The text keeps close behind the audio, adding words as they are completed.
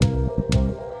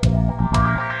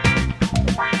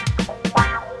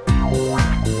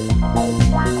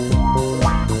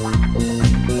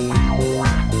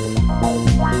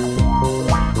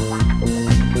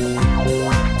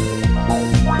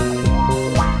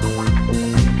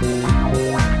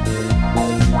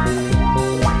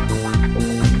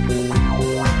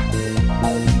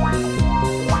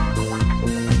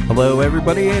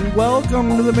everybody, and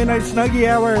welcome to the Midnight Snuggie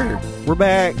Hour. We're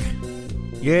back.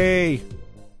 Yay.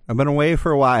 I've been away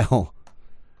for a while.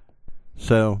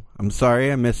 So, I'm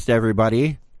sorry I missed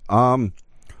everybody. Welcome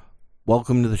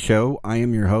to the show. I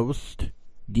am your host,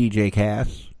 DJ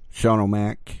Cass, Sean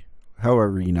O'Mac,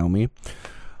 however you know me.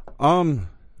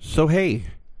 So hey,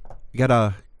 we got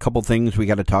a couple things we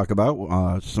got to talk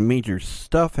about. Some major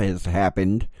stuff has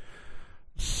happened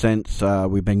since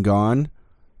we've been gone.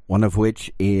 One of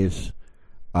which is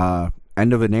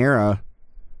end of an era.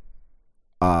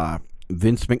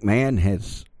 Vince McMahon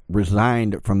has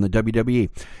resigned from the WWE.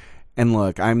 And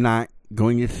look, I'm not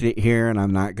going to sit here and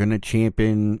I'm not going to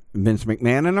champion Vince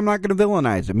McMahon, and I'm not going to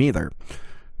villainize him either.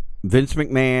 Vince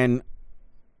McMahon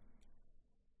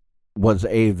was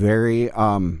a very,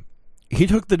 he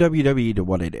took the WWE to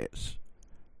what it is.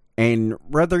 And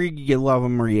whether you love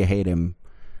him or you hate him,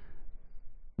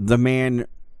 the man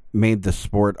made the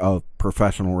sport of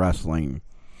professional wrestling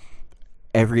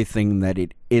everything that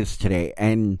it is today.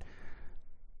 And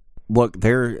look,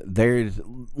 there's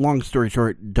long story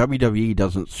short, WWE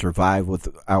doesn't survive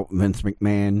without Vince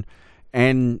McMahon,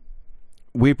 and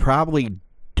we probably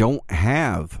don't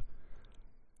have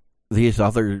these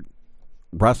other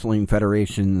wrestling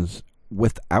federations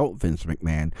without Vince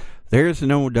McMahon. There's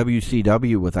no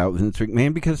WCW without Vince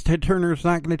McMahon, because Ted Turner's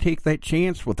not going to take that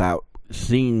chance without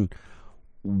seeing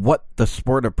what the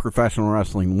sport of professional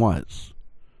wrestling was.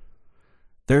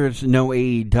 There's no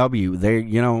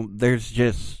AEW. There's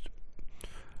just,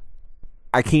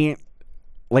 I can't,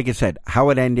 like I said, how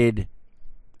it ended,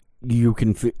 you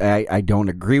can, I don't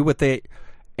agree with it,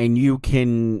 and you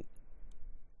can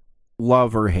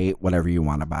love or hate whatever you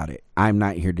want about it. I'm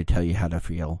not here to tell you how to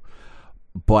feel,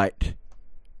 but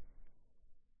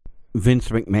Vince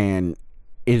McMahon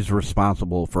is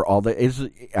responsible for all that.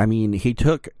 He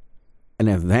took an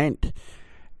event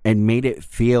and made it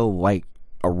feel like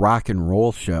a rock and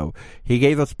roll show. He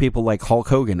gave us people like Hulk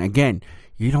Hogan. Again,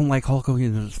 you don't like Hulk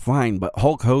Hogan, it's fine, but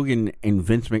Hulk Hogan and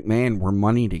Vince McMahon were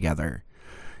money together.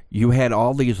 You had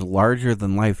all these larger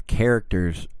than life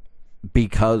characters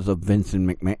because of Vince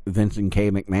and K.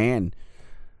 McMahon.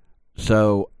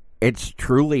 So it's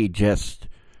truly just,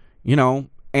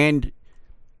 and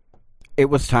it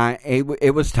was time.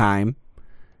 It was time.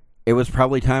 It was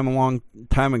probably time a long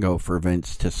time ago for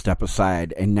Vince to step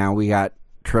aside, and now we got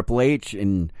Triple H,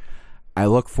 and I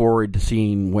look forward to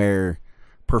seeing where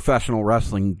professional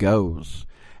wrestling goes.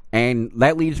 And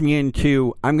that leads me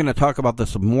into, I'm going to talk about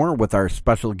this more with our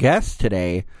special guest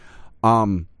today.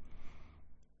 He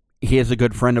is a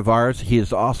good friend of ours. He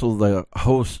is also the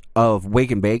host of Wake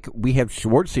and Bake. We have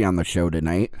Schwartzy on the show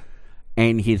tonight,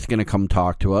 and he's going to come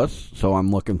talk to us, so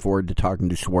I'm looking forward to talking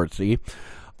to Schwartzy.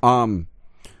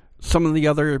 Some of the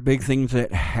other big things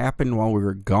that happened while we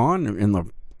were gone in the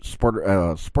sport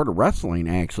of wrestling,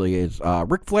 actually, is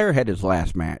Ric Flair had his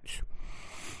last match.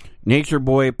 Nature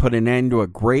Boy put an end to a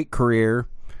great career.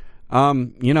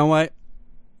 You know what?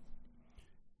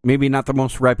 Maybe not the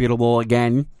most reputable,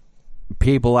 again,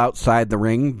 people outside the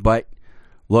ring, but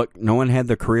look, no one had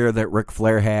the career that Ric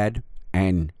Flair had,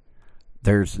 and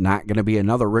there's not going to be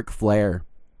another Ric Flair.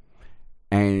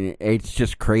 And it's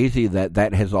just crazy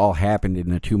that has all happened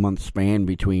in a 2-month span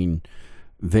between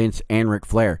Vince and Ric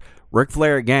Flair. Ric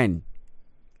Flair, again,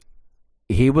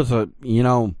 he was a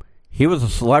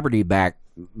celebrity back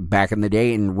in the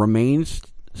day, and remains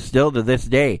still to this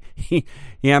day. He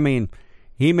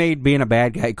made being a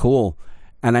bad guy cool.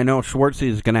 And I know Schwartzy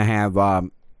is going to have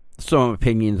some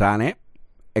opinions on it,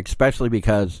 especially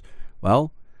because,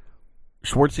 well,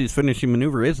 Schwartzy's finishing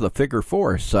maneuver is the figure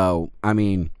four. So,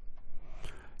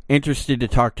 interested to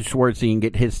talk to Schwartzy and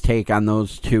get his take on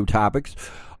those two topics.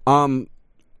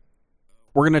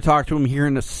 We're going to talk to him here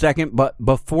in a second, but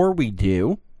before we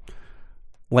do, I'd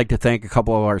like to thank a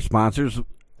couple of our sponsors.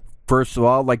 First of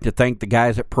all, I'd like to thank the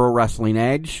guys at Pro Wrestling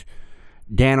Edge,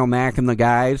 Dan O'Mac and the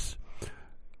guys.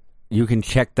 You can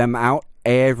check them out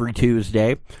every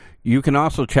Tuesday. You can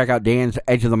also check out Dan's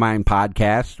Edge of the Mind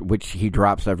podcast, which he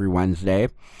drops every Wednesday.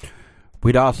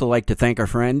 We'd also like to thank our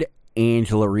friend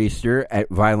Angela Reister at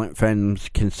Violent Femmes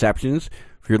Conceptions.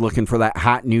 If you're looking for that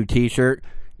hot new t-shirt,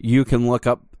 you can look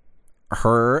up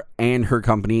her and her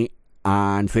company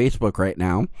on Facebook right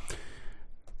now.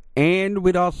 And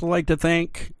we'd also like to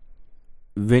thank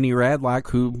Vinny Radlock,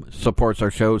 who supports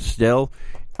our show still.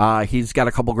 He's got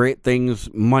a couple great things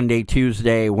Monday,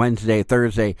 Tuesday, Wednesday,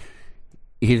 Thursday.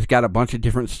 He's got a bunch of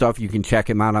different stuff. You can check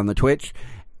him out on the Twitch.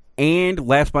 And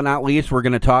last but not least, we're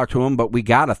going to talk to him, but we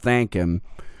got to thank him.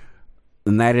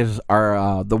 And that is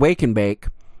our the Wake and Bake.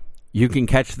 You can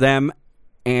catch them,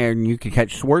 and you can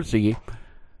catch Schwartzy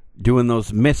doing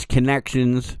those missed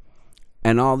connections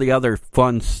and all the other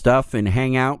fun stuff and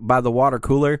hang out by the water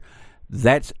cooler,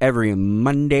 that's every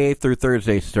Monday through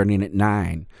Thursday starting at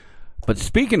 9. But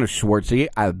speaking of Schwartzy,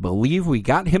 I believe we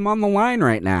got him on the line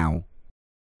right now.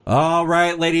 All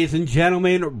right, ladies and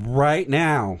gentlemen, right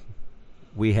now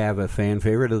we have a fan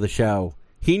favorite of the show.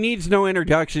 He needs no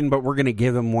introduction, but we're going to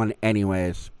give him one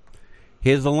anyways.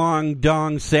 He's the long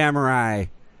dong samurai,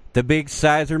 the big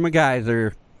sizer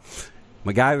MacGyver,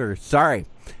 sorry.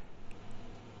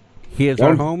 He is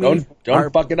our homie.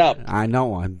 Don't fuck it up. I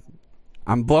know.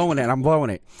 I'm blowing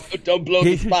it. Don't blow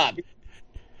the spot.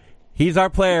 He's our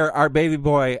player, our baby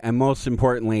boy, and most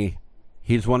importantly,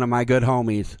 he's one of my good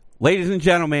homies. Ladies and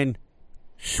gentlemen,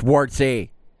 Schwartzy.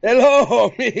 Hello,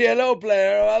 homie. Hello,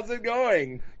 player. How's it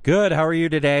going? Good. How are you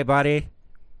today, buddy?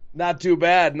 Not too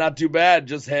bad.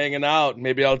 Just hanging out.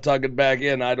 Maybe I'll tuck it back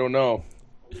in. I don't know.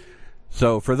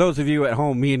 So, for those of you at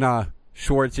home, me and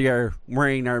Schwartzy are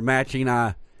wearing our matching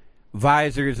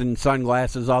visors and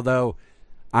sunglasses, although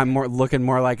I'm looking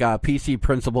more like a PC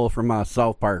principal from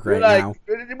South Park now.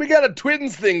 We got a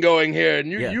twins thing going here, and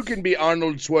Yes. you can be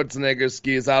Arnold Schwarzenegger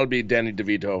skis. I'll be Danny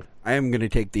DeVito. I am going to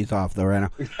take these off, though, right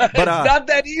now. But it's not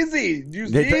that easy. Do you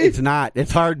see? It's not.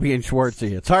 It's hard being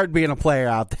Schwartzy. It's hard being a player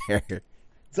out there.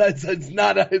 It's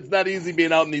not easy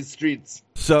being out in these streets.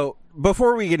 So,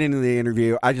 before we get into the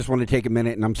interview, I just want to take a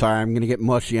minute, and I'm sorry, I'm going to get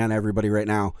mushy on everybody right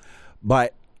now,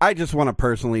 but I just want to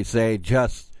personally say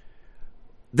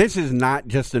this is not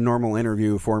just a normal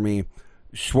interview for me.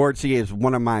 Schwartzy is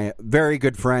one of my very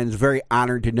good friends, very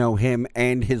honored to know him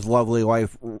and his lovely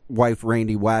wife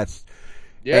Randy West.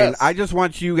 Yes. And I just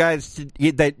want you guys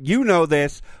that you know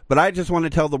this, but I just want to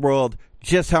tell the world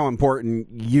just how important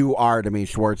you are to me,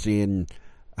 Schwartzy, and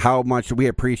how much we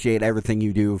appreciate everything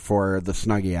you do for the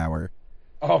Snuggie Hour.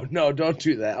 Oh, no, don't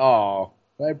do that. Oh,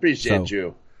 I appreciate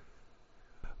you.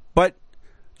 But,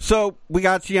 so, we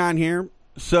got you on here.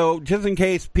 So, just in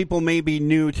case people may be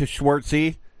new to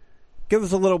Schwartzy, give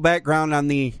us a little background on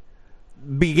the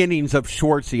beginnings of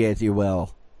Schwartzy, as you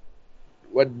will.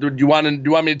 What do you want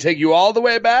me to take you all the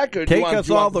way back, or take us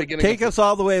all the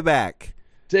way back?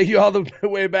 Take you all the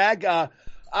way back.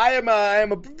 I am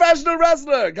a professional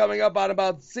wrestler, coming up on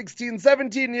about 16,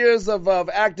 17 years of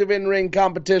active in-ring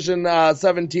competition.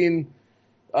 17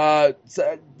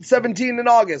 in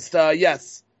August.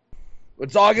 Yes,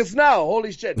 it's August now.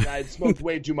 Holy shit! I smoked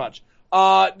way too much.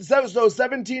 So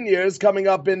 17 years coming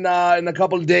up in a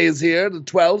couple of days here. The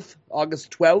 12th,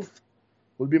 August 12th,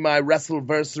 will be my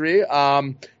wrestleversary.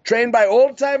 Trained by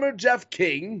old-timer Jeff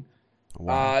King.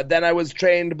 Wow. Then I was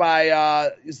trained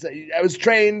I was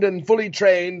trained and fully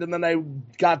trained, and then I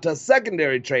got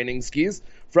secondary training skis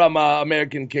from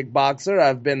American Kickboxer.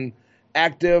 I've been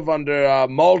active under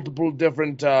multiple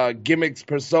different gimmicks,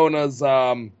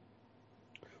 personas,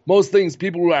 most things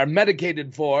people are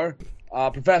medicated for.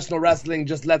 Professional wrestling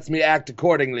just lets me act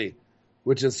accordingly,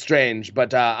 which is strange,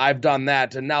 but I've done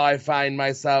that, and now I find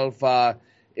myself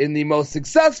in the most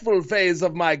successful phase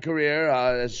of my career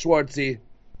as Schwartzy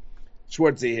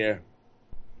here.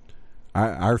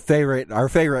 Our favorite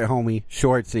homie,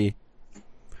 Schwartzy.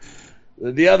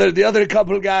 The other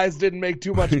couple of guys didn't make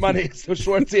too much money, so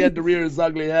Schwartzy had to rear his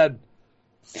ugly head.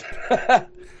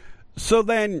 So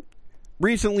then,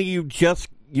 recently you just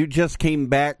came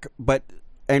back,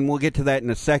 and we'll get to that in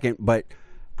a second, but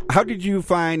how did you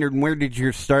find, or where did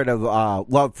your start of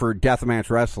love for deathmatch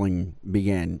wrestling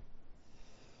begin?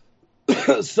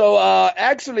 So,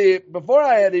 actually, before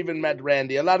I had even met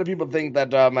Randy, a lot of people think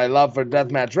that my love for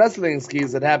deathmatch wrestling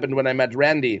skis had happened when I met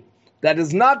Randy. That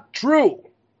is not true.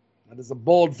 That is a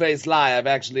bold-faced lie. I've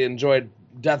actually enjoyed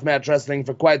deathmatch wrestling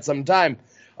for quite some time.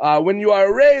 When you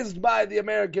are raised by the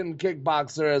American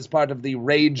Kickboxer as part of the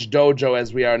Rage Dojo,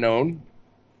 as we are known,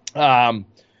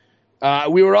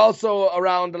 we were also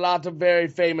around a lot of very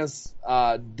famous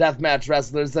deathmatch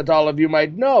wrestlers that all of you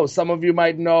might know. Some of you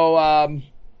might know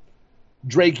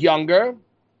Drake Younger,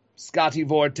 Scotty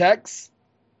Vortex,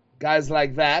 guys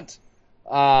like that.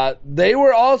 They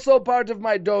were also part of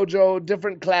my dojo,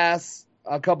 different class,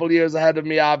 a couple years ahead of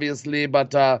me, obviously.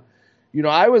 But,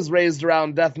 I was raised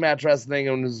around deathmatch wrestling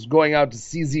and was going out to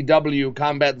CZW,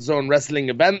 Combat Zone Wrestling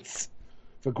events.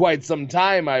 For quite some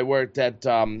time, I worked at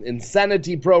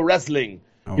Insanity Pro Wrestling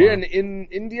here in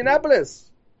Indianapolis.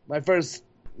 My first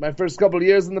couple of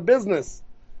years in the business.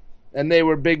 And they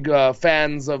were big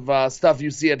fans of stuff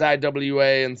you see at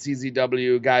IWA and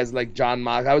CZW, guys like John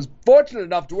Moxley. I was fortunate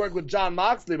enough to work with John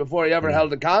Moxley before he ever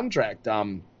held a contract.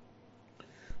 Around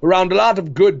a lot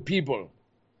of good people.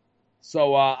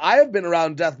 So I have been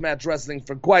around deathmatch wrestling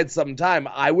for quite some time.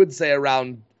 I would say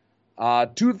around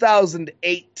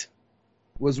 2008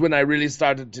 was when I really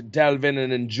started to delve in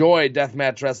and enjoy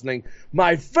deathmatch wrestling.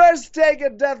 My first take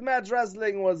at deathmatch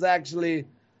wrestling was actually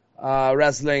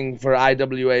wrestling for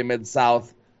IWA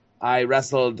Mid-South. I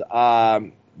wrestled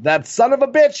that son of a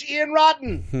bitch, Ian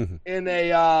Rotten, in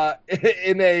a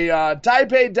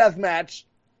Taipei deathmatch.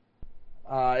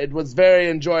 It was very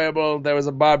enjoyable. There was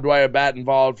a barbed wire bat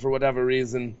involved for whatever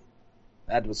reason.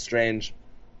 That was strange.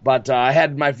 But I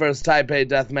had my first Taipei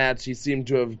death match. He seemed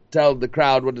to have told the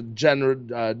crowd what a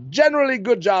generally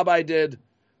good job I did.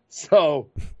 So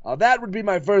that would be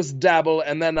my first dabble.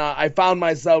 And then I found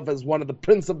myself as one of the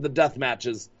Prince of the Death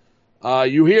matches.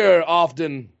 You hear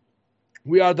often,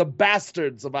 we are the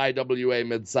bastards of IWA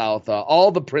Mid-South.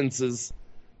 All the princes.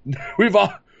 We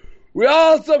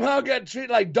all somehow get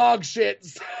treated like dog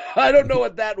shit. I don't know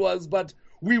what that was, but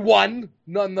we won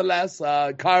nonetheless.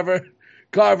 Carver,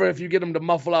 if you get him to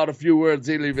muffle out a few words,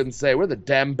 he'll even say, we're the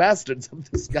damn bastards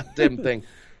of this goddamn thing.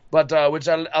 But which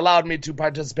allowed me to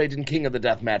participate in King of the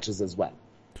Death matches as well.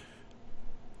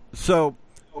 So,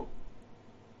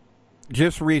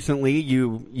 just recently,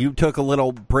 you took a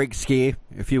little break ski,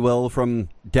 if you will, from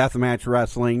deathmatch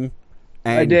wrestling.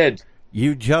 And I did.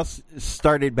 You just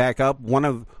started back up, one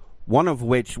of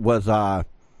which was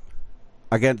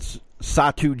against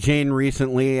Satu Jin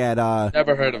recently at...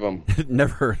 Never heard of him.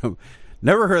 Never heard of him.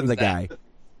 Never heard of the guy.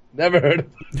 Never heard of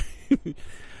him.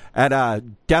 At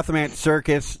Deathmatch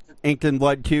Circus, Inked in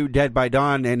Blood 2, Dead by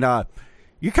Dawn, and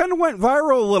you kind of went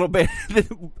viral a little bit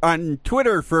on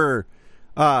Twitter for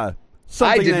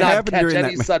something that happened during that. I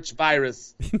did not catch any such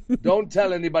virus. Don't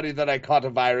tell anybody that I caught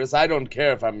a virus. I don't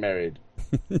care if I'm married.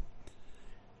 But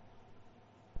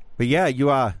yeah,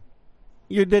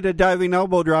 you did a diving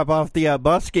elbow drop off the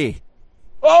busky.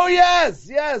 Oh, yes,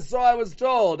 so I was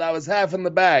told. I was half in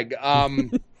the bag.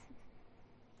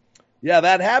 Yeah,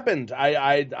 that happened.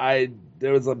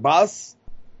 There was a bus.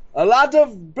 A lot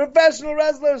of professional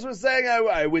wrestlers were saying,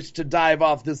 I wish to dive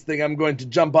off this thing. I'm going to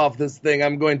jump off this thing.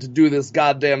 I'm going to do this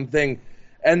goddamn thing.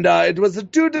 And it was a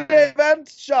 2-day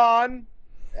event, Sean.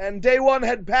 And day one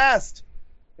had passed.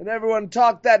 And everyone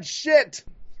talked that shit.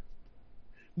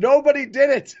 Nobody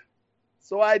did it.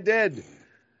 So I did.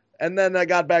 And then I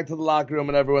got back to the locker room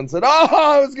and everyone said, oh,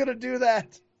 I was going to do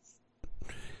that.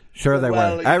 Sure they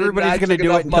were. Everybody's going to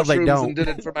do it until they don't. And did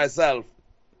it for myself.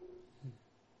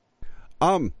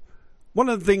 One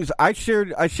of the things I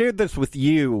shared this with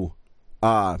you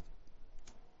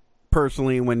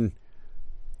personally when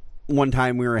one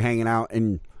time we were hanging out,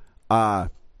 and I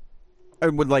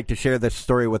would like to share this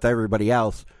story with everybody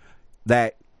else,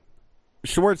 that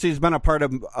Schwartzy's been a part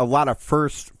of a lot of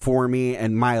firsts for me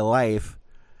in my life.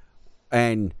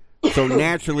 And so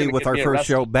naturally, with our first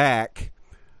show back,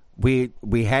 we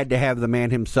had to have the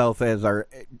man himself as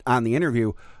on the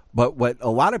interview. But what a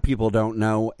lot of people don't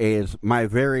know is my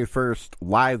very first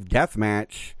live death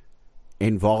match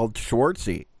involved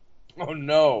Schwartzy. Oh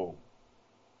no!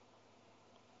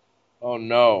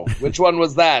 Which one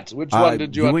was that? Which one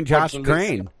did you? You and Josh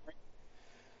Crane.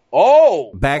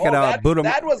 Oh, back at Boot 'em.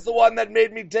 That was the one that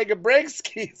made me take a break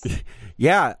skis.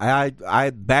 Yeah,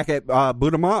 I back at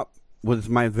Boot 'em Up was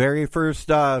my very first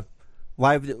live,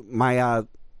 my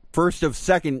first of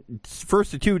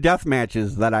two death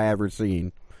matches that I ever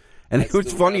seen. And it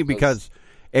was funny because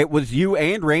it was you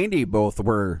and Randy both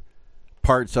were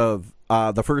parts of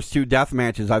the first two death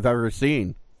matches I've ever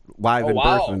seen live in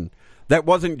person. That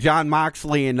wasn't John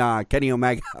Moxley and Kenny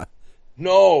Omega.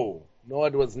 No,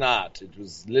 it was not. It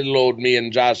was little old me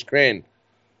and Josh Crane.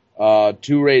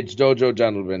 Two Rage Dojo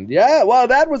gentlemen. Yeah, well,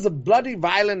 that was a bloody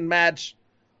violent match.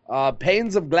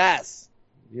 Panes of glass.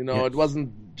 You know, It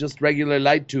wasn't just regular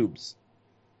light tubes.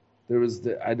 There was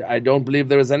I don't believe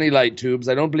there was any light tubes.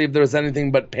 I don't believe there was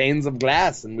anything but panes of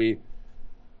glass, and we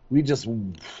just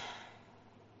went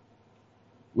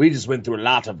through a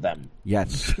lot of them.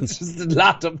 Yes. Just a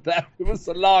lot of them. It was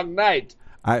a long night.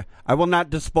 I will not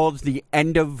divulge the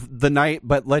end of the night,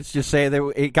 but let's just say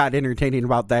that it got entertaining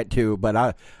about that too.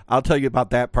 But I'll tell you about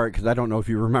that part because I don't know if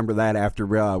you remember that after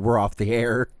we're off the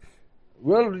air.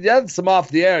 Well, yeah, some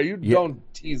off the air. Don't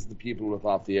tease the people with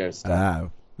off the air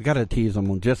stuff. We got to tease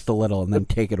them just a little and then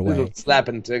take it away. Little slap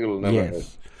and tickle. Never heard.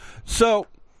 So,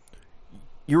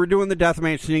 you were doing the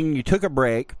deathmatch thing. You took a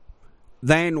break.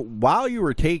 Then, while you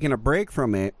were taking a break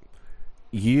from it,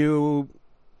 you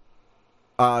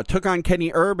took on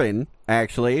Kenny Urban,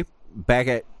 actually, back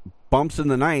at Bumps in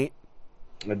the Night.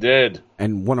 I did.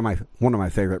 And one of my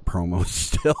favorite promos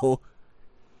still.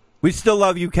 We still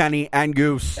love you, Kenny and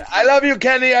Goose. I love you,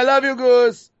 Kenny. I love you,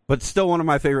 Goose. But still one of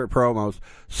my favorite promos.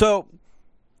 So,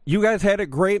 you guys had a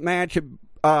great match at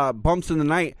Bumps in the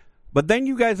Night, but then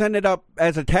you guys ended up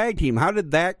as a tag team. How did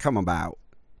that come about?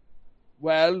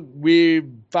 Well, we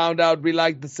found out we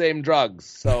liked the same drugs,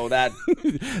 so that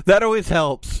that always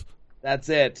helps. that's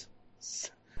it.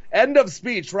 End of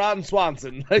speech, Ron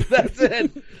Swanson. Like, that's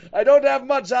it. I don't have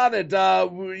much on it.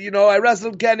 I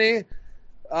wrestled Kenny.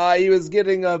 He was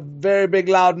getting a very big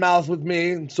loud mouth with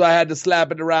me, so I had to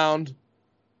slap it around.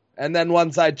 And then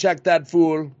once I checked that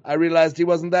fool, I realized he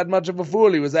wasn't that much of a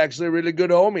fool. He was actually a really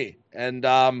good homie.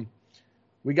 And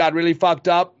we got really fucked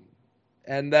up.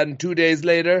 And then 2 days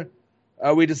later,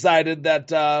 we decided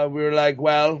that we were like,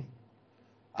 well,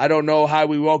 I don't know how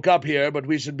we woke up here, but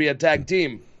we should be a tag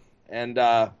team. And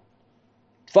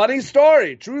funny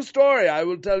story, true story. I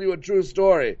will tell you a true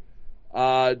story.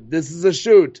 This is a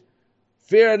shoot.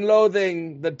 Fear and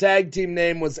Loathing, the tag team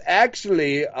name, was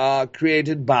actually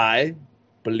created by,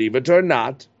 believe it or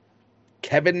not,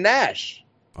 Kevin Nash.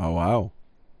 Oh, wow.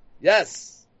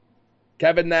 Yes.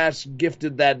 Kevin Nash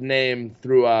gifted that name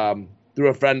through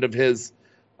a friend of his,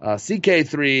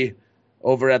 CK3,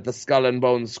 over at the Skull and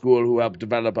Bones School, who helped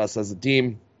develop us as a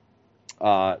team.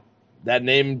 That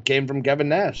name came from Kevin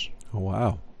Nash. Oh,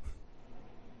 wow.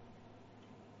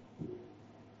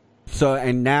 So,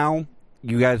 and now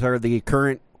you guys are the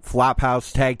current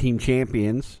Flophouse Tag Team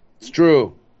Champions. It's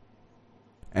true.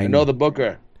 And I know the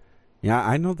Booker. Yeah,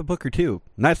 I know the Booker, too.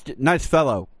 Nice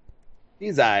fellow.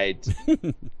 He's aight.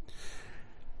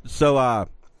 So,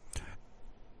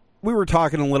 we were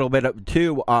talking a little bit,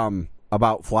 too,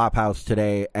 about Flophouse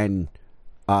today, and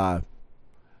I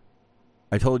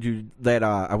told you that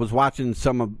I was watching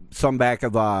some back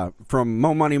of from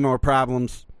Mo Money, More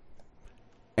Problems,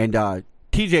 and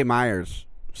TJ Myers,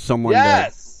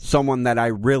 someone that I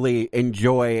really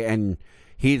enjoy, and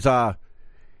he's a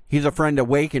friend of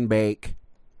Wake and Bake.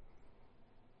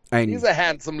 And he's a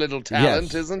handsome little talent,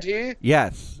 yes, isn't he?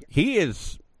 Yes, he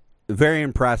is very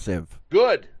impressive.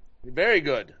 Good, very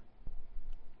good.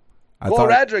 Cole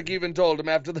Radrick even told him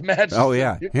after the match. Oh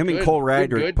yeah, him and Cole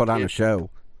Radrick put on a show.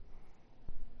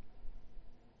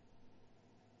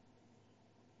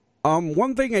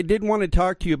 One thing I did want to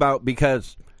talk to you about,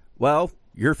 because, well,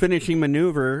 your finishing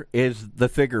maneuver is the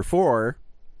figure four.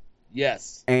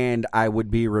 Yes. And I would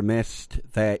be remiss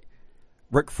that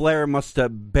Ric Flair must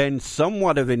have been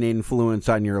somewhat of an influence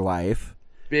on your life.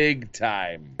 Big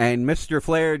time. And Mr.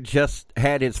 Flair just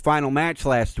had his final match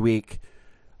last week.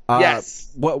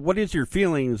 Yes. What is your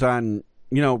feelings on,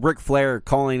 Ric Flair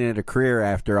calling it a career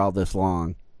after all this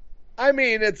long? I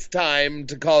mean, it's time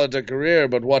to call it a career,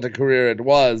 but what a career it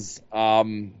was.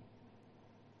 I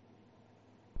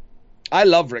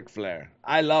love Ric Flair.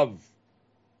 I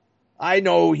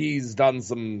know he's done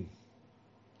some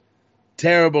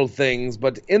terrible things,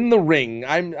 but in the ring,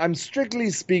 I'm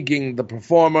strictly speaking the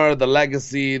performer, the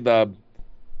legacy,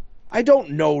 I don't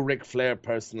know Ric Flair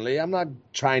personally. I'm not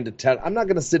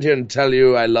going to sit here and tell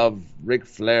you I love Ric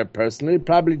Flair personally.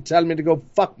 Probably tell me to go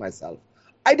fuck myself.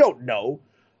 I don't know.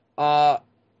 I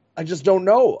just don't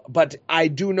know. But I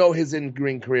do know his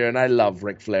in-ring career, and I love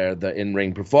Ric Flair, the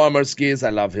in-ring performer skis. I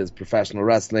love his professional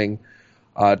wrestling.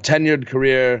 Tenured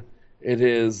career. It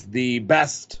is the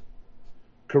best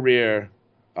career.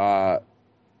 It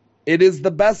is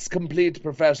the best complete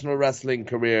professional wrestling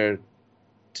career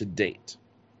to date.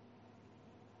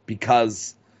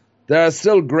 Because there are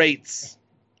still greats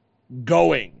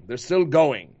going. They're still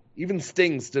going. Even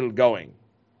Sting's still going.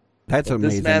 That's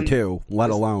amazing, too,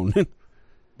 let alone.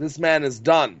 This man is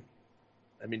done.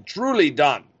 I mean, truly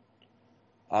done.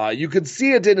 You could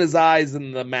see it in his eyes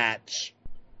in the match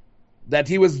that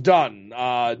he was done.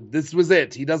 This was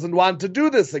it. He doesn't want to do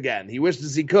this again. He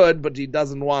wishes he could, but he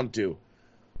doesn't want to.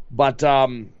 But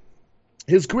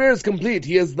his career is complete.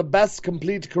 He has the best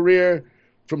complete career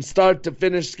from start to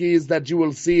finish skis that you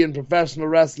will see in professional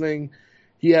wrestling.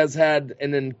 He has had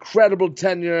an incredible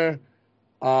tenure.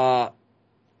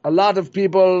 A lot of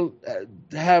people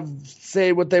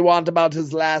say what they want about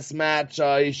his last match.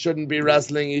 He shouldn't be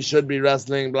wrestling. He should be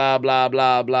wrestling. Blah, blah,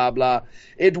 blah, blah, blah.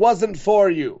 It wasn't for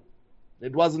you.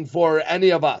 It wasn't for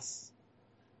any of us.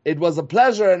 It was a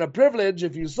pleasure and a privilege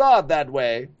if you saw it that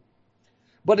way.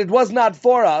 But it was not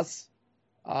for us.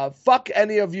 Fuck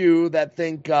any of you that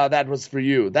think that was for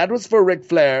you. That was for Ric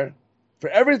Flair, for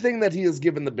everything that he has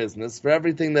given the business, for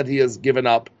everything that he has given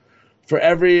up, for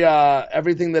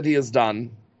everything that he has done.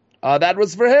 That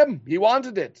was for him. He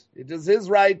wanted it. It is his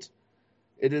right.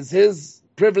 It is his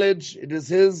privilege. It is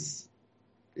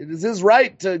his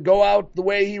right to go out the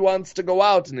way he wants to go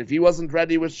out. And if he wasn't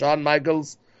ready with Shawn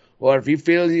Michaels, or if he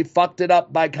feels he fucked it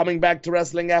up by coming back to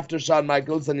wrestling after Shawn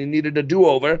Michaels and he needed a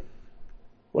do-over,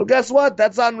 well, guess what?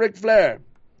 That's on Ric Flair.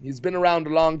 He's been around a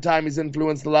long time. He's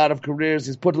influenced a lot of careers.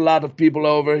 He's put a lot of people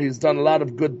over. He's done a lot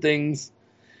of good things.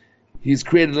 He's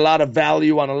created a lot of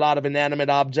value on a lot of inanimate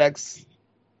objects.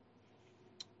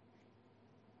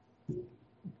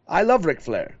 I love Ric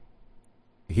Flair.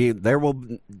 There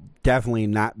will definitely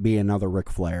not be another Ric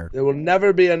Flair. There will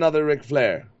never be another Ric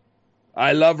Flair.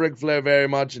 I love Ric Flair very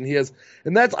much, and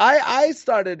I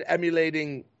started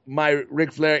emulating my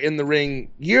Ric Flair in the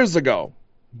ring years ago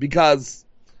because,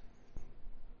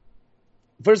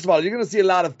 first of all, you're going to see a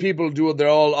lot of people do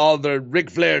all their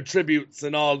Ric Flair tributes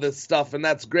and all this stuff, and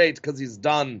that's great because he's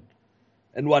done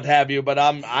and what have you. But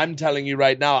I'm telling you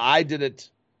right now, I did it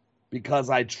because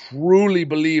I truly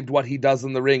believed what he does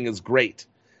in the ring is great.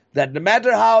 That no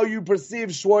matter how you perceive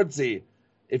Schwartzy,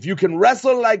 if you can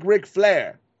wrestle like Ric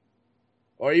Flair,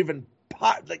 or even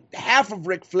half of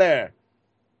Ric Flair,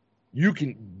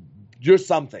 you're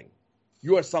something.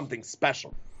 You are something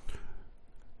special.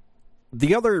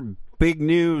 The other big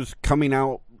news coming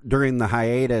out during the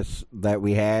hiatus that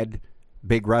we had,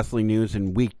 big wrestling news,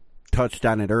 and we touched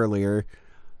on it earlier,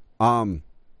 an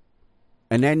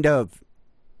end of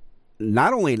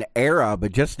not only an era,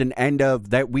 but just an end of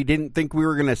that we didn't think we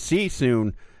were going to see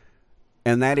soon,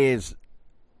 and that is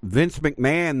Vince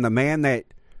McMahon, the man that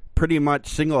pretty much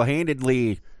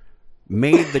single-handedly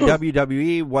made the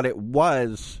WWE what it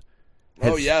was.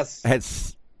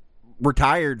 Has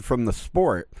retired from the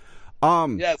sport.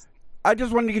 Yes. I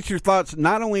just wanted to get your thoughts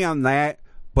not only on that,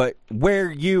 but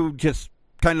where you just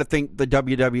kind of think the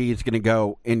WWE is going to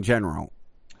go in general.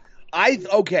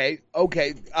 Okay.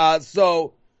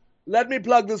 So let me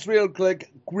plug this real quick.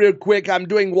 I'm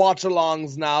doing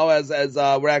watch-alongs now, as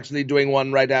we're actually doing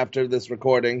one right after this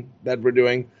recording that we're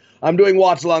doing. I'm doing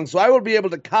watch-alongs, so I will be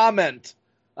able to comment.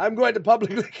 I'm going to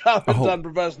publicly comment on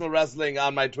professional wrestling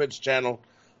on my Twitch channel.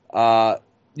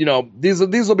 These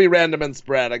will be random and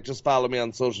sporadic. Just follow me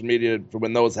on social media for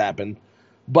when those happen.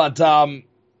 But I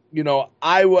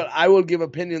will give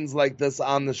opinions like this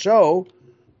on the show.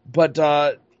 But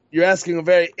you're asking a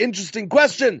very interesting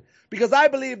question, because I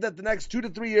believe that the next 2 to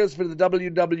 3 years for the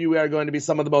WWE are going to be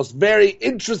some of the most very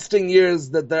interesting years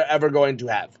that they're ever going to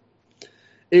have.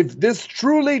 If this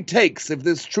truly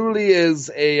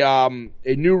is a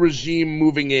new regime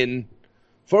moving in,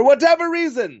 for whatever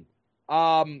reason,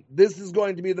 this is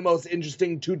going to be the most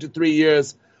interesting 2 to 3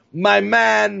 years. My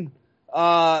man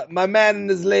and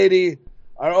his lady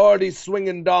are already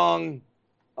swinging dong.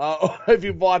 If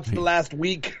you've watched the last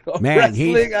week of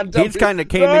wrestling on WWE, he's kind of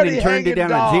came in and turned it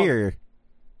down a tier.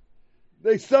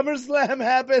 The SummerSlam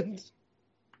happened.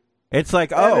 It's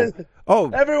like, oh,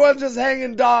 everyone's just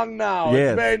hanging dong now.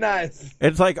 Yes. It's very nice.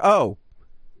 It's like, oh,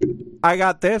 I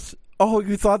got this. Oh,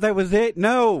 you thought that was it?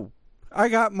 No, I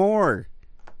got more.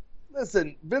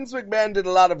 Listen, Vince McMahon did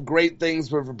a lot of great things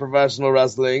for professional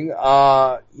wrestling.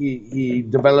 He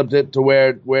developed it to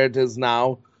where it is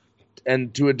now,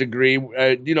 and to a degree,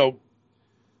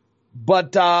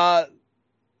 But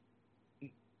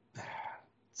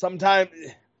sometimes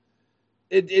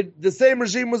the same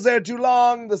regime was there too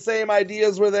long. The same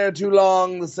ideas were there too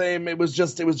long. It was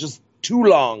just too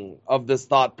long of this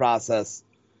thought process.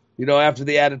 After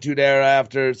the Attitude Era,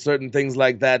 after certain things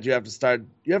like that, you have to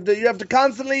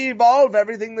constantly evolve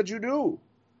everything that you do.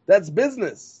 That's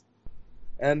business.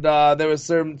 And there were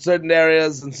certain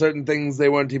areas and certain things they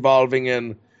weren't evolving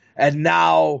in. And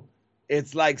now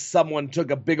it's like someone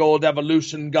took a big old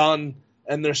evolution gun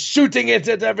and they're shooting it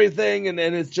at everything, and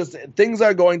it's just, things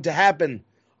are going to happen.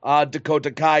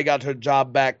 Dakota Kai got her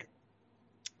job back.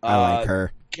 I like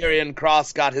her. Karrion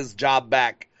Kross got his job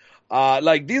back.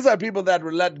 These are people that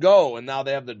were let go, and now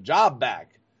they have their job back.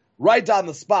 Right on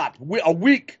the spot. A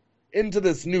week into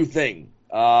this new thing.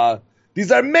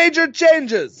 These are major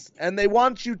changes, and they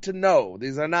want you to know.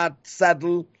 These are not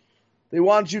subtle. They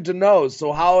want you to know.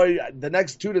 So the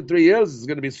next 2 to 3 years is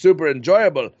going to be super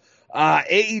enjoyable.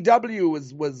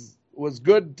 AEW was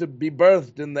good to be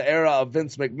birthed in the era of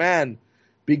Vince McMahon,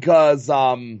 because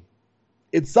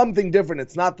it's something different.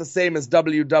 It's not the same as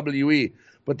WWE,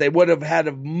 but they would have had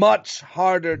a much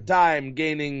harder time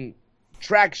gaining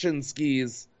traction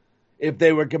skis if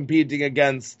they were competing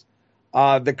against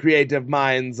the creative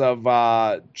minds of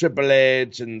Triple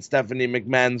H and Stephanie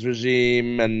McMahon's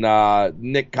regime and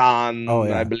Nick Khan,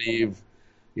 I believe.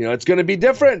 It's going to be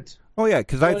different. Oh, yeah,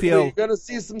 because I feel... You're going to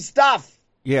see some stuff.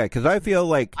 Yeah, because I feel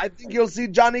like... I think you'll see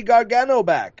Johnny Gargano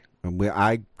back.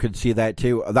 I could see that,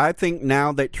 too. I think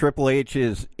now that Triple H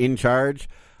is in charge,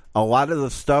 a lot of the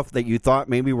stuff that you thought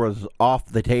maybe was off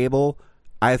the table,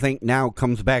 I think now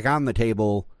comes back on the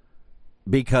table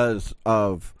because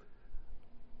of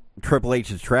Triple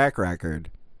H's track record.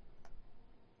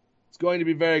 It's going to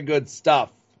be very good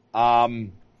stuff. Yeah.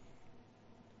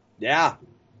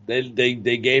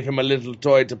 They gave him a little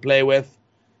toy to play with.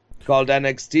 called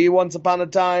NXT once upon a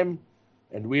time,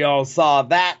 and we all saw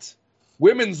that.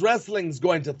 Women's wrestling's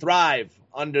going to thrive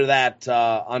under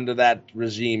that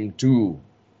regime too.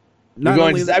 Look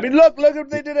what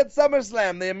they did at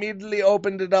SummerSlam. They immediately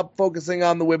opened it up, focusing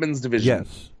on the women's division.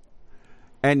 Yes.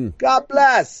 And God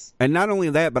bless. And not only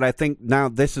that, but I think now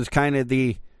this is kind of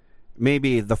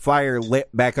maybe the fire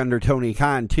lit back under Tony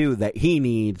Khan too that he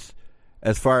needs,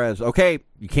 as far as, okay,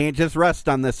 you can't just rest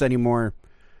on this anymore.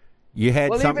 You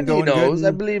had something going he knows.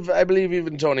 good. I believe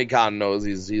even Tony Khan knows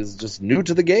he's just new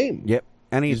to the game. Yep,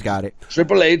 and he's got it.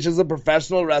 Triple H is a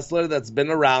professional wrestler that's been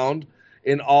around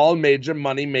in all major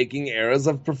money-making eras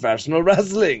of professional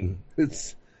wrestling.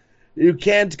 You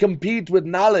can't compete with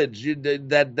knowledge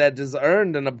that is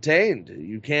earned and obtained.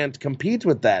 You can't compete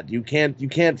with that. You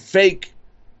can't fake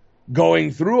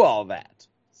going through all that.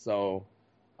 So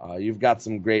you've got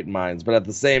some great minds, but at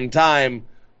the same time,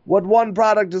 what one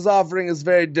product is offering is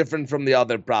very different from the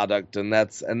other product, and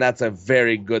that's a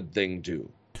very good thing too.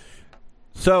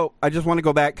 So I just want to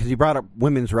go back because you brought up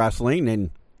women's wrestling, and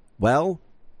well,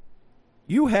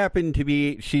 you happen to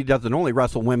be. She doesn't only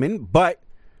wrestle women, but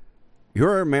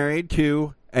you're married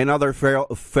to another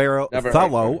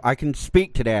fellow. I can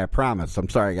speak today, I promise. I'm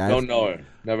sorry, guys. Don't know her.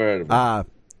 Never heard of her.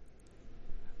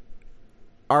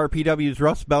 RPW's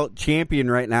Rust Belt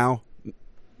champion right now,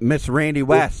 Miss Randy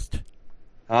West.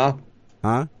 Huh?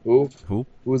 Who?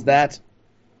 Who's that?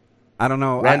 I don't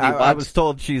know. Randy I was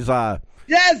told she's...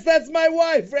 Yes, that's my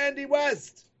wife, Randy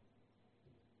West.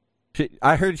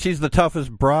 I heard she's the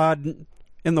toughest broad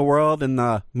in the world and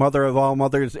the mother of all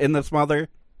mothers in this mother.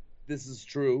 This is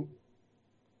true.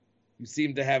 You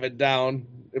seem to have it down.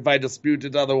 If I dispute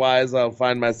it otherwise, I'll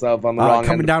find myself on the wrong end.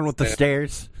 Coming down with the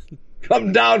stairs.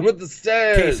 Come down with the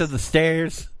stairs. Case of the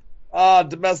stairs.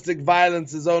 Domestic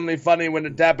violence is only funny when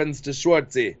it happens to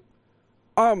Schwartzy.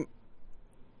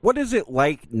 What is it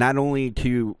like not only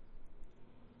to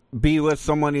be with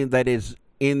someone that is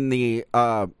in the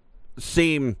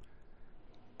same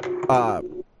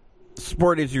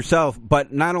sport as yourself,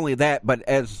 but not only that, but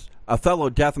as a fellow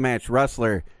deathmatch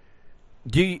wrestler,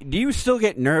 do you still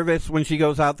get nervous when she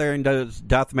goes out there and does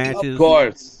death matches?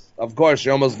 Of course. She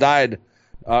almost died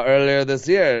earlier this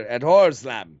year at Horror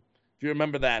Slam. If you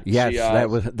remember that. Yes,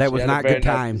 that was not good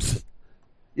times.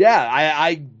 Yeah,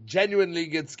 I genuinely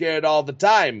get scared all the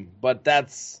time, but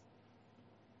it's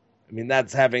I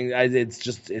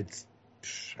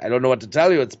don't know what to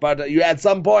tell you. It's part of you. At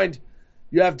some point,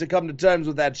 you have to come to terms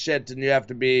with that shit, and you have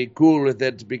to be cool with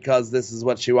it because this is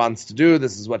what she wants to do.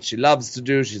 This is what she loves to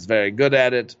do. She's very good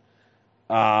at it.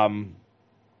 You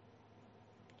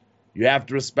have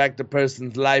to respect a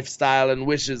person's lifestyle and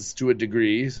wishes to a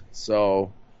degree.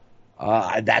 So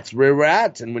that's where we're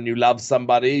at. And when you love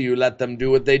somebody, you let them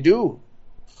do what they do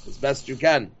as best you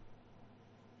can.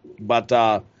 But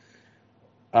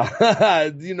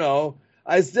you know,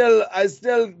 I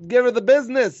still give her the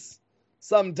business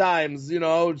sometimes. You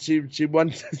know, she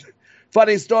went.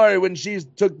 Funny story, when she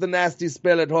took the nasty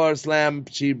spill at Horror Slam,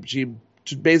 she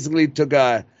basically took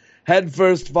a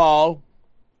headfirst fall,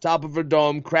 top of her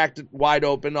dome, cracked it wide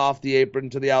open off the apron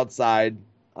to the outside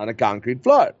on a concrete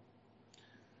floor.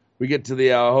 We get to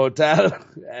the hotel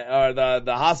or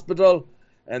the hospital,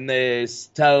 and they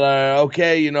tell her,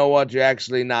 okay, you know what, you're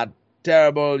actually not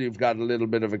terrible. You've got a little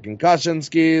bit of a concussion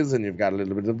skis, and you've got a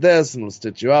little bit of this, and we'll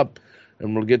stitch you up,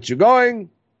 and we'll get you going.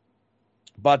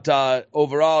 But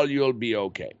overall, you'll be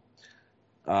okay.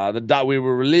 We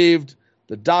were relieved.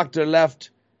 The doctor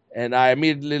left, and I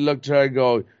immediately looked at her and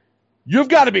go, "You've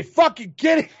got to be fucking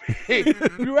kidding me!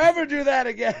 You ever do that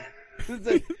again?"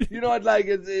 You know what? Like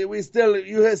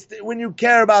when you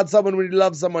care about someone, when you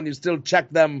love someone, you still check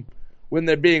them when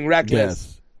they're being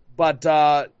reckless. Yes.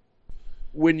 But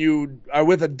when you are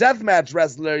with a deathmatch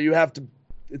wrestler, you have to.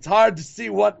 It's hard to see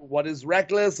what is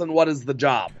reckless and what is the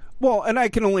job. Well, and I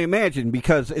can only imagine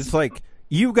because it's like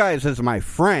you guys as my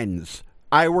friends,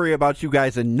 I worry about you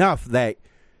guys enough that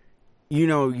you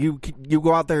know you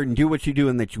go out there and do what you do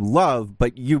and that you love,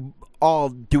 but you all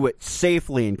do it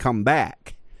safely and come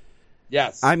back.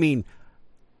 Yes. I mean,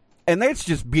 and that's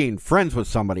just being friends with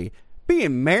somebody.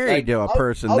 Being married to a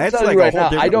person, that's like a whole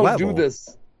different level.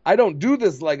 I don't do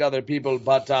this like other people,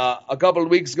 but a couple of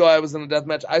weeks ago I was in a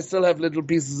deathmatch. I still have little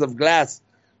pieces of glass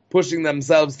pushing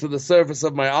themselves to the surface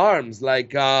of my arms.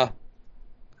 Like,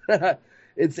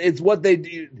 it's what they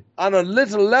do. On a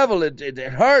little level, it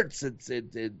hurts.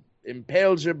 It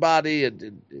impales your body.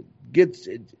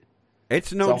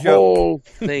 It's no joke. Whole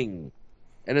thing.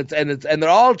 And they're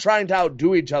all trying to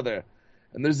outdo each other.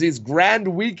 And there's these grand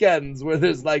weekends where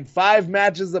there's like 5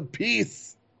 matches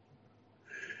apiece.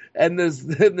 And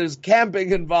there's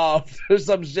camping involved or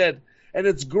some shit. and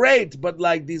it's great. But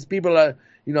like these people are,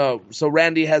 so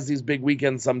Randy has these big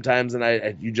weekends sometimes,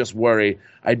 and you just worry.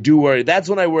 I do worry. That's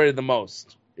when I worry the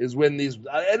most. Is when these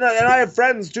and I have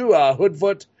friends too.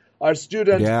 Hoodfoot, our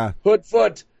student,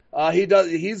 Hoodfoot.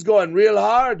 He's going real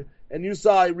hard. And you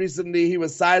saw recently he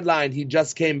was sidelined. He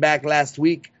just came back last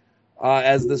week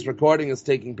as this recording is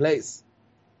taking place.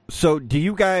 So do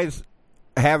you guys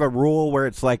have a rule where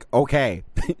it's like, okay,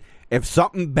 if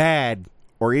something bad,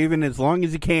 or even as long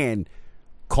as you can,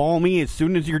 call me as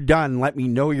soon as you're done, let me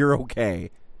know you're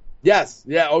okay? Yes.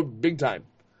 Yeah. Oh, big time.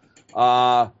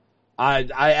 I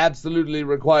absolutely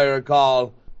require a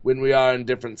call when we are in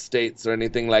different states or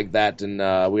anything like that, and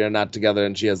we are not together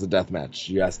and she has a death match.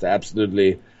 She has to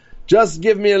absolutely just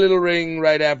give me a little ring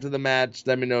right after the match.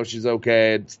 Let me know she's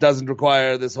okay. It doesn't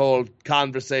require this whole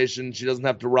conversation. She doesn't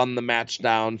have to run the match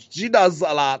down. She does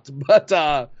a lot,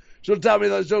 but she'll tell me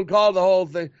that she'll call the whole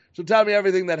thing. She'll tell me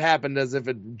everything that happened as if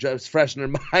it just fresh in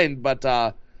her mind. But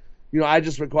I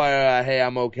just require a, hey,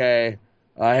 I'm okay.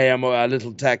 Hey, I'm a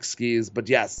little tech skis. But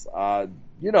yes,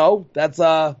 that's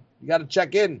you got to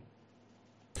check in.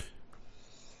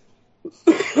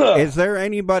 Is there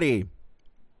anybody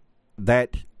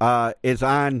that is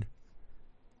on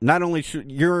not only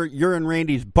you're in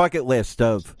Randy's bucket list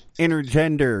of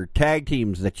intergender tag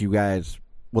teams that you guys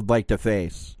would like to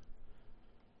face?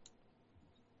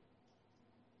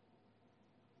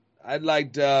 I'd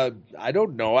like to. I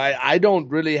don't know. I don't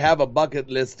really have a bucket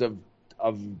list of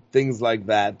things like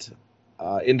that,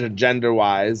 intergender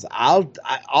wise.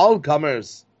 All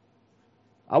comers.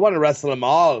 I want to wrestle them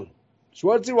all.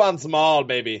 Schwartzy wants them all,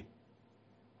 baby.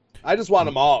 I just want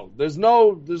them all. There's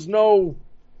no.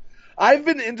 I've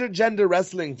been intergender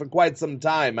wrestling for quite some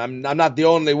time. I'm not the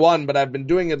only one, but I've been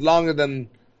doing it longer than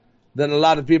a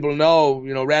lot of people know.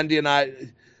 Randy and I.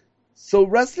 So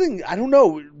wrestling, I don't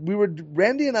know.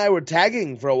 Randy and I were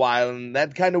tagging for a while, and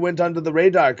that kind of went under the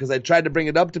radar because I tried to bring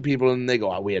it up to people, and they go,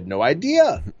 "Oh, we had no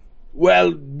idea."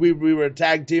 Well, we were a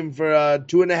tag team for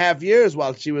 2.5 years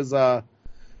while she was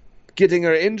getting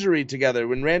her injury together.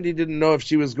 When Randy didn't know if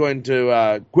she was going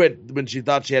to quit when she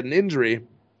thought she had an injury,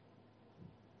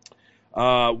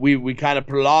 we kind of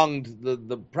prolonged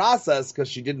the process because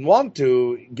she didn't want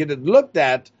to get it looked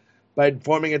at by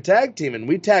forming a tag team. And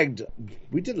we tagged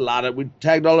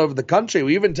all over the country.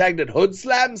 We even tagged at Hood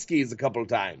Slam Skis a couple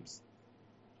times.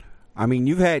 I mean,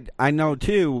 you've had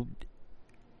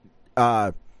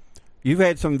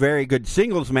some very good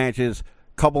singles matches.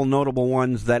 Couple notable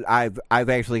ones that I've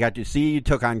actually got to see. You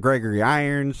took on Gregory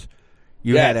Irons.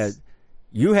 You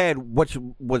had which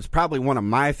was probably one of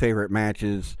my favorite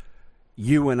matches.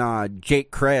 You and Jake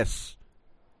Chris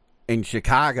in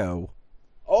Chicago.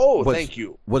 Oh, thank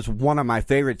you. Was one of my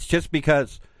favorites just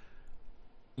because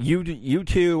you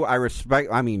two, I respect.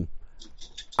 I mean,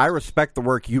 I respect the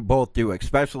work you both do,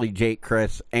 especially Jake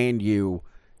Chris and you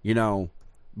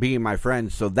being my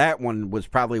friends. So that one was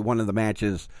probably one of the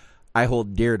matches I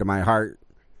hold dear to my heart,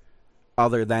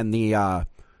 other than the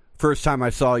first time I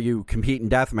saw you compete in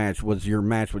deathmatch was your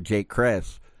match with Jake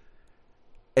Chris.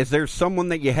 Is there someone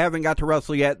that you haven't got to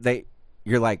wrestle yet that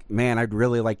you're like, man, I'd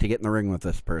really like to get in the ring with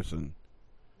this person?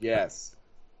 Yes.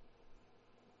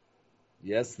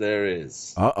 Yes, there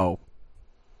is. Uh-oh.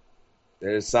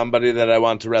 There's somebody that I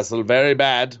want to wrestle very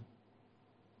bad.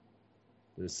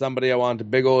 There's somebody I want a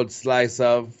big old slice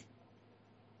of.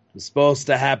 It was supposed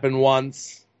to happen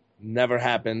once. Never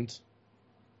happened.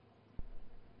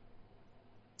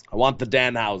 I want the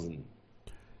Danhausen.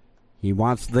 He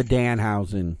wants the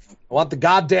Danhausen. I want the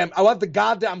goddamn,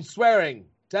 I'm swearing.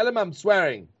 Tell him I'm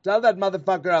swearing. Tell that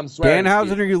motherfucker I'm swearing.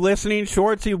 Danhausen, are you listening?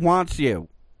 Schwartzy wants you.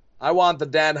 I want the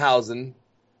Danhausen.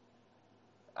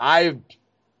 I've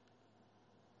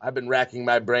been racking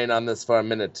my brain on this for a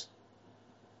minute.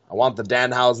 I want the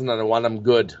Danhausen, and I want him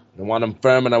good. I want him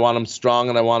firm, and I want him strong,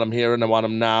 and I want him here, and I want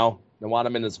him now. I want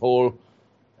him in his whole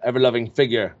ever-loving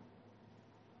figure.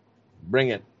 Bring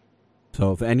it.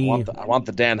 So if I want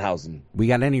the Danhausen. We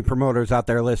got any promoters out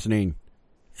there listening?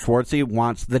 Schwartzy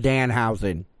wants the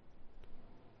Danhausen.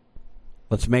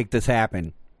 Let's make this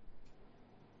happen.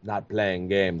 Not playing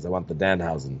games. I want the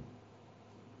Danhausen.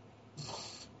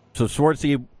 So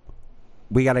Schwartzy,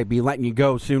 we got to be letting you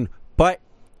go soon. But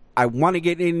I want to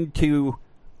get into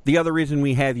the other reason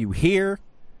we have you here.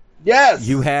 Yes.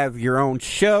 You have your own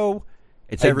show.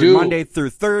 It's every Monday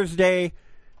through Thursday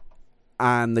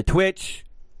on the Twitch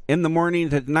in the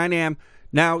mornings at 9 a.m.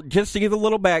 Now, just to give a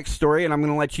little backstory, and I'm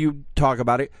going to let you talk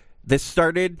about it, this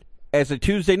started as a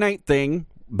Tuesday night thing,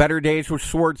 Better Days with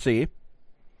Schwartzy.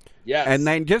 Yes. And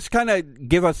then just kind of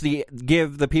give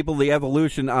the people the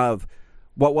evolution of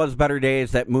what was Better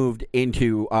Days that moved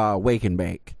into Wake and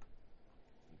Bake.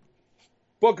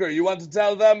 Booker, you want to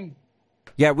tell them?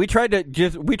 Yeah, we tried to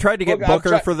get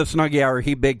Booker for the Snuggie Hour.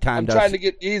 He big timed us. I'm trying to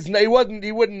get.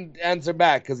 He wouldn't answer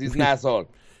back because he's an asshole.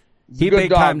 He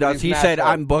big timed us. He said,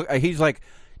 "I'm Booker." He's like,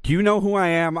 "Do you know who I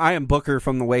am? I am Booker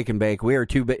from the Wake and Bake. We are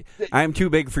too big. I am too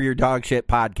big for your dog shit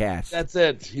podcast." That's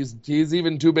it. He's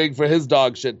even too big for his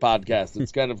dog shit podcast.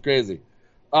 It's kind of crazy.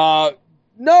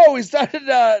 No, we started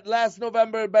last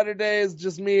November at Better Days,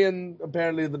 just me and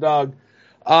apparently the dog.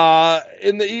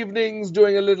 In the evenings,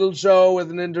 doing a little show with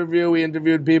an interview. We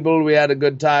interviewed people. We had a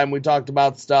good time. We talked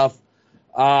about stuff.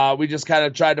 We just kind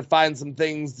of tried to find some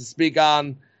things to speak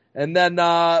on. And then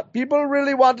people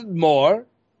really wanted more.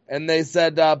 And they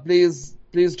said, please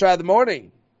try the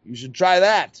morning. You should try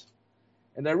that.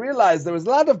 And I realized there was a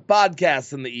lot of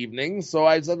podcasts in the evening, so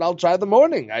I said, I'll try the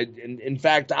morning. In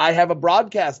fact, I have a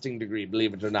broadcasting degree,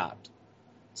 believe it or not.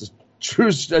 It's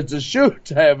a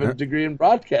shoot. I have a degree in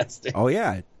broadcasting. Oh,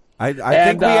 yeah. I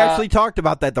think we actually talked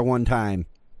about that the one time.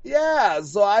 Yeah,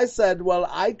 so I said, well,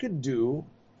 I could do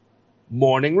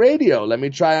morning radio. Let me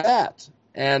try that.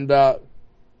 And I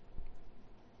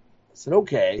said,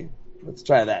 okay, let's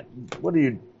try that.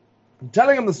 I'm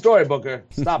telling him the story, Booker.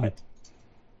 Stop it.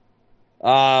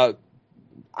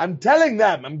 I'm telling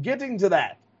them. I'm getting to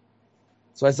that.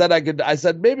 So I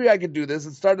said maybe I could do this.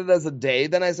 It started as a day.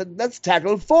 Then I said, let's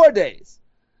tackle 4 days.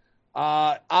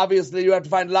 Obviously, you have to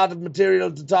find a lot of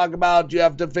material to talk about. You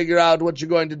have to figure out what you're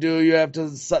going to do. You have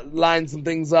to line some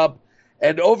things up.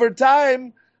 And over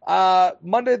time,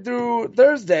 Monday through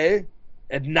Thursday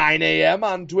at 9 a.m.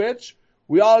 on Twitch,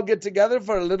 we all get together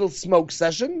for a little smoke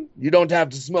session. You don't have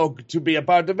to smoke to be a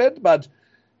part of it, but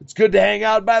it's good to hang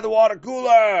out by the water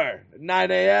cooler at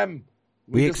 9 a.m.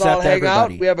 We just all hang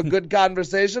out. We have a good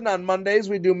conversation. On Mondays,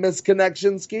 we do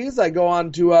misconnection skis. I go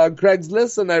on to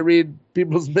Craigslist and I read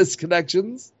people's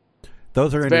misconnections.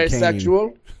 Those are very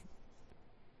sexual.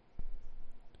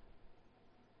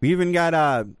 We even got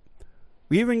some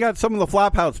of the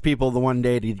Flophouse people the one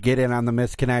day to get in on the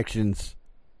misconnections.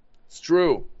 It's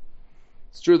true.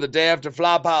 It's true. The day after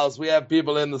Flophouse, we have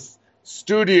people in the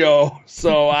studio,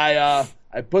 so I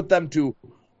put them to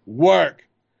work,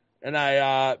 and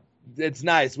it's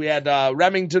nice. We had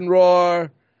Remington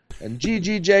Roar and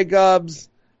Gigi Jacobs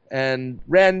and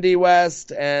Randy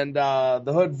West and the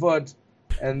Hoodfoot,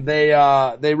 and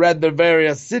they read the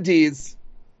various cities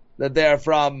that they're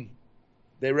from.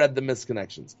 They read the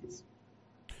misconnections.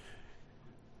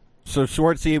 So,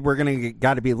 Schwartzy, we're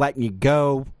got to be letting you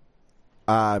go.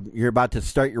 You're about to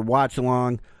start your watch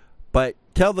along, but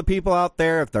tell the people out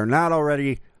there, if they're not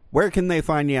already, where can they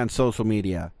find you on social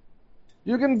media?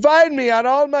 You can find me on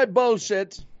all my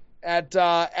bullshit at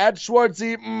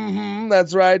Schwartzy.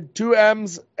 That's right, 2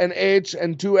 M's, an H,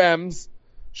 and 2 M's.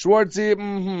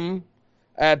 Schwartzy.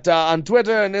 On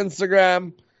Twitter and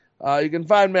Instagram. You can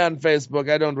find me on Facebook.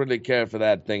 I don't really care for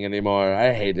that thing anymore.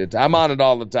 I hate it. I'm on it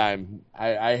all the time.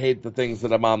 I hate the things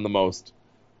that I'm on the most.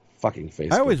 Fucking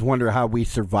Facebook. I always wonder how we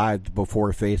survived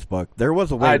before Facebook. There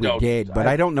was a way we did, but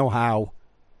I don't know how.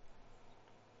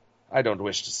 I don't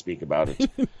wish to speak about it.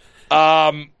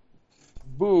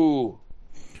 Boo.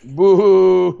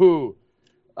 Boo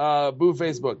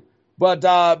Facebook. But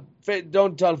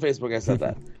don't tell Facebook I said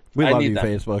that. We love you,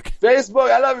 Facebook.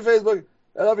 Facebook, I love you, Facebook.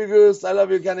 I love you, Goose. I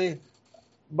love you, Kenny.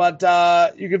 But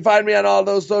you can find me on all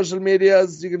those social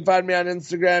medias. You can find me on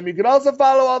Instagram. You can also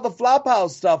follow all the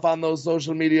Flophouse stuff on those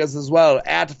social medias as well,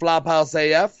 at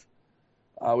FlophouseAF.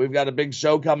 We've got a big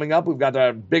show coming up. We've got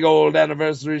our big old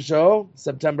anniversary show,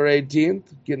 September 18th.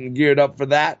 Getting geared up for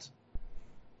that.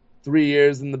 3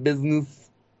 years in the business.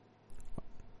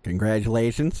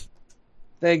 Congratulations.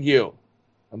 Thank you.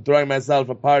 I'm throwing myself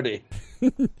a party.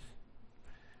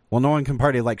 Well, no one can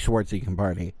party like Schwartzy can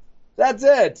party. That's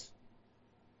it.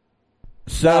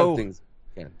 So, things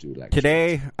can't do like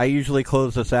today, Schwartzy. I usually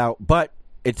close this out, but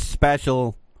it's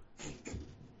special.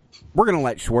 We're going to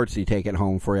let Schwartzy take it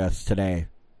home for us today.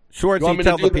 Schwartzy,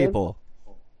 tell the people.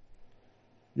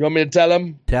 You want me to tell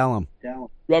him? Tell him. You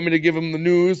want me to give him the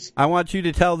news? I want you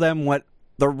to tell them what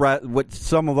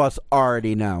some of us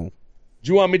already know.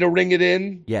 Do you want me to ring it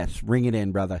in? Yes, ring it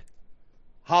in, brother.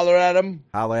 Holler at him.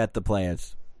 Holler at the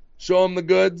players. Show him the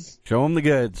goods. Show him the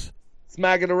goods.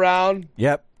 Smack it around.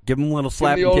 Yep. Give him a little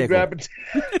slap and tickle.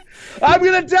 I'm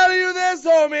going to tell you this,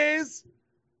 homies.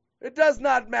 It does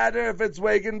not matter if it's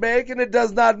Wake and Bake, and it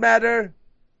does not matter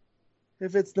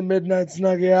if it's the Midnight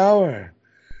Snuggie Hour.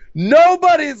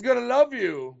 Nobody's going to love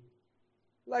you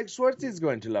like Schwartzy's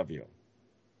going to love you.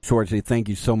 Schwartzy, thank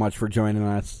you so much for joining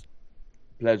us.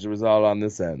 Pleasure is all on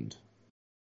this end.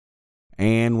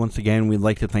 And once again, we'd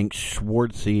like to thank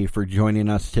Schwartzy for joining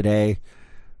us today.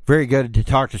 Very good to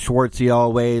talk to Schwartzy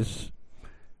always.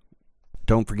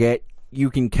 Don't forget, you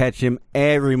can catch him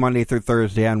every Monday through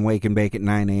Thursday on Wake and Bake at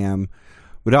 9 a.m.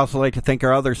 We'd also like to thank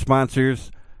our other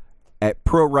sponsors at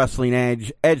Pro Wrestling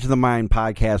Edge, Edge of the Mind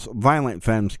Podcast, Violent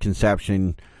Femmes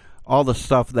Conception, all the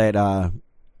stuff that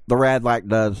the Radlock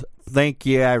does. Thank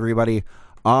you, everybody.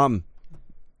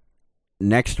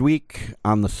 Next week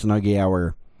on the Snuggie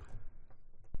Hour,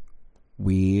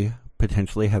 we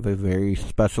potentially have a very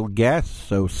special guest,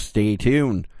 so stay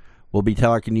tuned. We'll be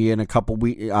talking to you in a couple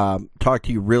weeks. Talk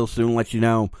to you real soon. Let you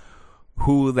know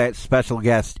who that special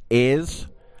guest is.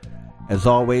 As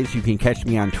always, you can catch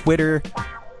me on Twitter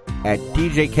at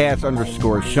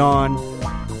DJCast_Sean.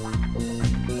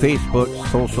 Facebook,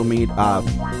 social media.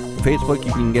 Facebook,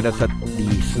 you can get us at the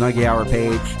Snuggie Hour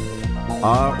page.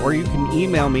 Or you can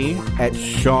email me at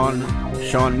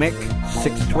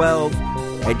SeanMick612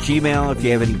 @gmail if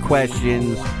you have any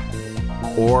questions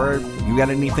or you got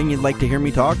anything you'd like to hear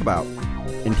me talk about.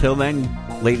 Until then,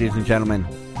 ladies and gentlemen,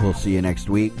 we'll see you next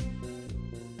week.